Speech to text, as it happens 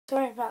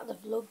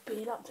about the vlog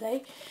being up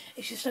late.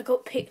 It's just I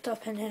got picked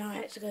up and then I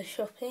had to go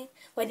shopping.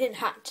 Well, I didn't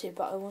have to,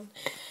 but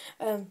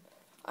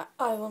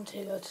I wanted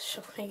to go to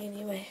shopping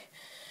anyway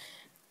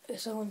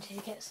because I wanted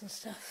to get some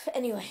stuff.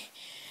 Anyway,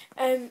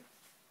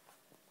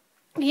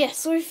 yeah,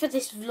 sorry for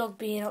this vlog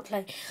being up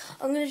late.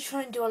 I'm going to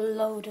try and do a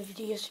load of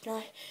videos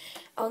tonight.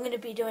 I'm going to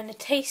be doing a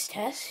taste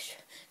test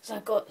because I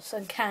got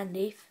some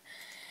candy.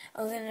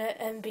 I'm going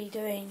to be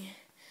doing,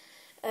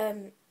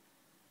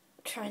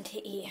 trying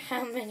to eat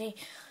how many,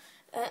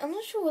 I'm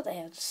not sure what they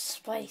are,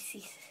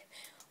 spicy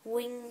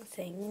wing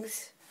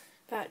things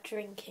about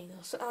drinking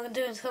or so. I'm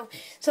doing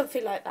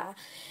something like that,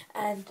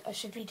 and I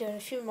should be doing a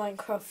few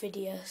Minecraft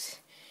videos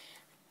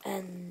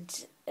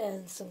and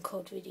some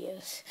COD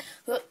videos.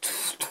 We've got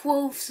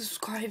 12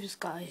 subscribers,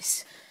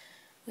 guys.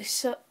 We're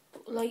so,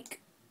 like,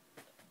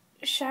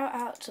 shout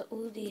out to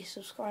all these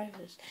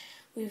subscribers.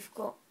 We've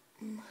got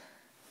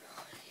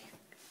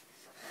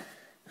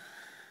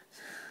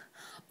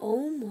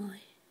oh my.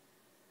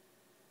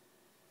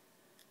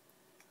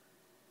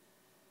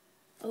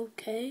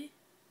 Okay.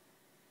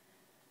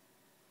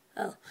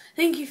 Oh,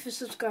 thank you for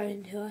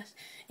subscribing to us.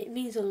 It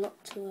means a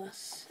lot to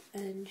us,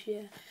 and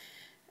yeah.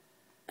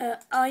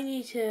 I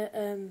need to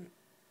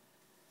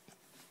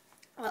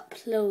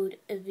upload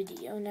a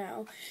video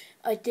now.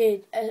 I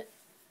did a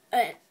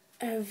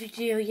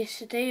video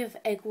yesterday of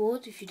Egg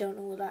Wars. If you don't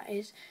know what that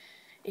is,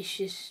 it's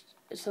just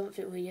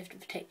something where you have to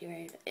protect your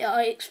egg.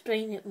 I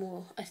explain it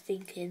more, I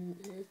think, in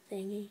the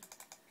thingy.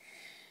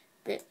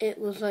 But it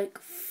was like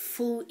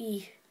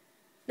 30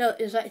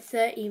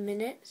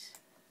 minutes.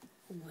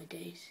 Oh my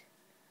days.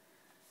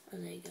 Oh,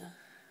 there you go.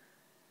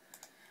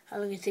 How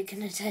long is it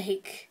going to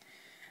take?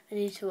 I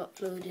need to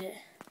upload it.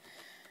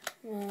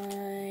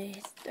 My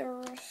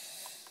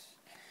thirst.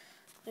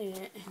 Wait a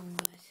minute, hang on,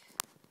 guys.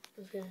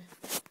 I was going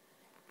to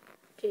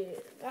do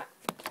that.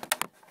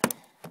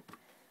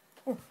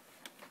 Oh.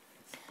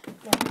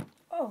 No.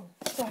 Oh,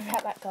 sorry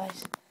about that,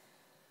 guys.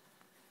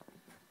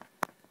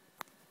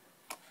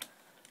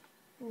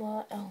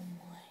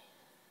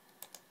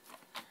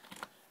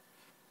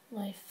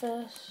 My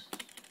first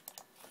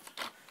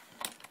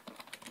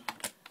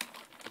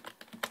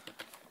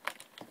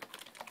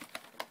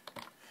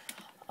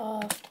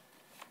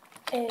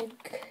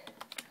egg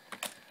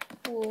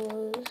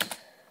was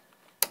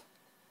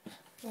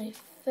my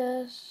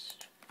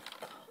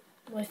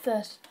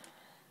first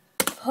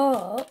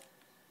part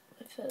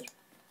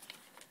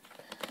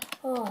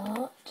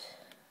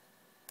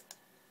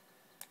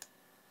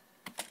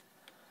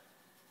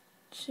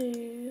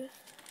to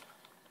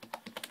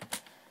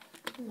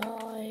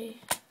my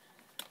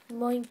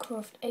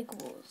Minecraft Egg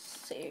Wars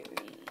series.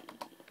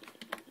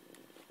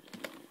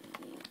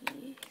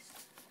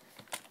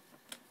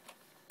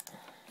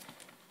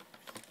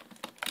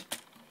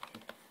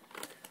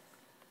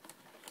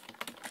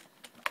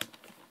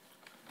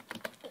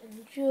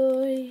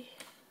 Enjoy.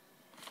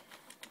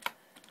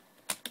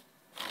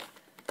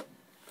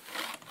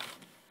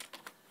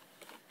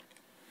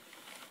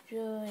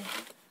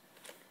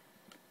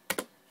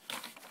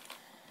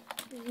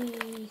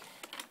 The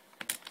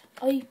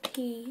IP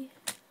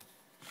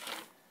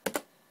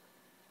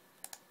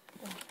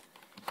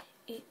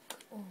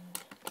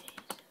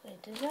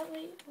wait, does that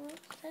make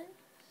sense?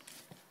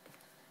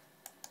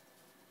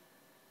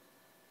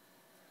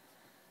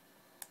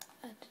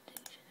 Add to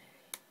dictionary.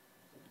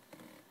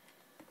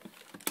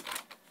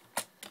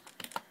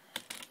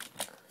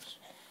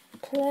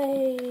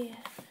 Play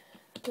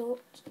dot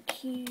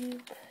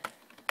cube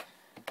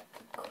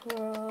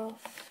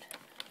craft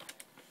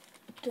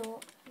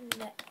dot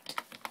net.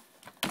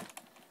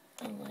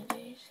 Oh my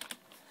days.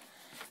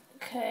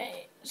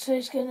 Okay, so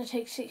it's going to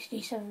take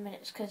 67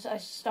 minutes because I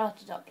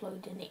started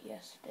uploading it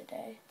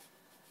yesterday.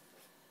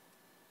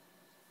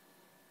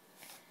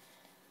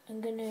 I'm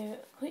going to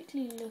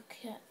quickly look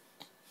at,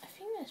 I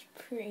think that's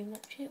pretty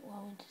much it what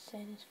I want to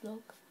say in this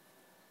vlog.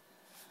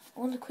 I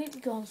want to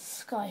quickly go on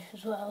Skype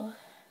as well.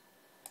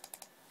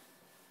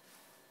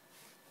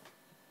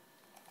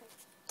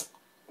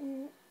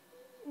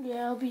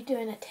 Yeah, I'll be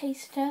doing a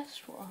taste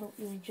test, what I hope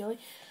you enjoy.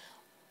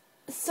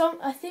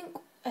 I think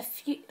a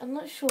few, I'm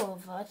not sure,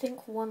 but I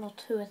think 1 or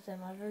 2 of them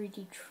I've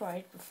already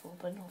tried before,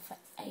 but not for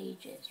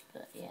ages.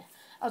 But yeah,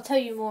 I'll tell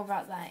you more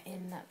about that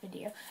in that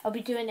video. I'll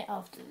be doing it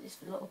after this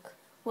vlog.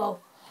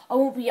 Well, I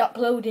won't be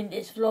uploading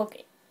this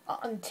vlog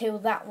until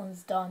that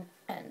one's done,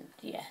 and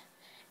yeah,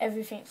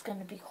 everything's going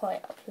to be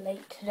quite up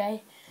late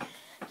today.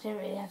 I don't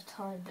really have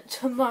time, but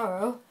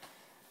tomorrow,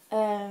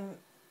 I'm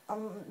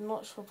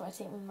not sure, but I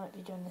think we might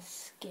be doing a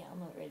skit, I'm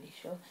not really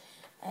sure.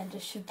 And I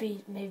should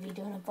be maybe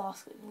doing a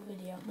basketball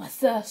video, my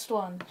first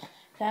one.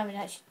 I haven't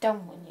actually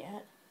done one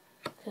yet,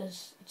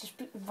 because it's just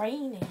been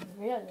raining,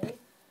 really.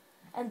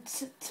 And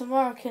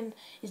tomorrow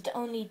is the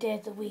only day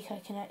of the week I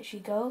can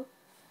actually go,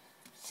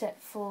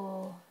 except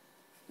for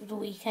the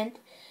weekend,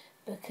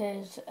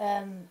 because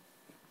I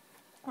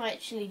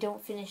actually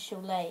don't finish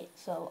till late,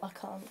 so I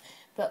can't.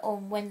 But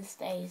on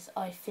Wednesdays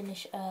I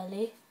finish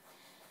early,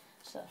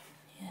 so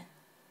yeah.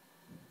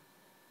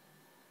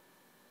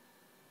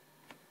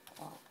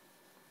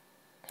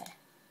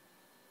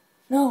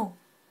 No!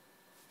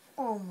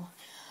 Oh my.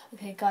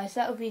 Okay guys,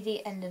 that will be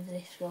the end of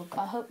this vlog.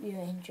 I hope you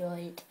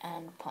enjoyed,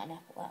 and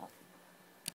Pineapple out.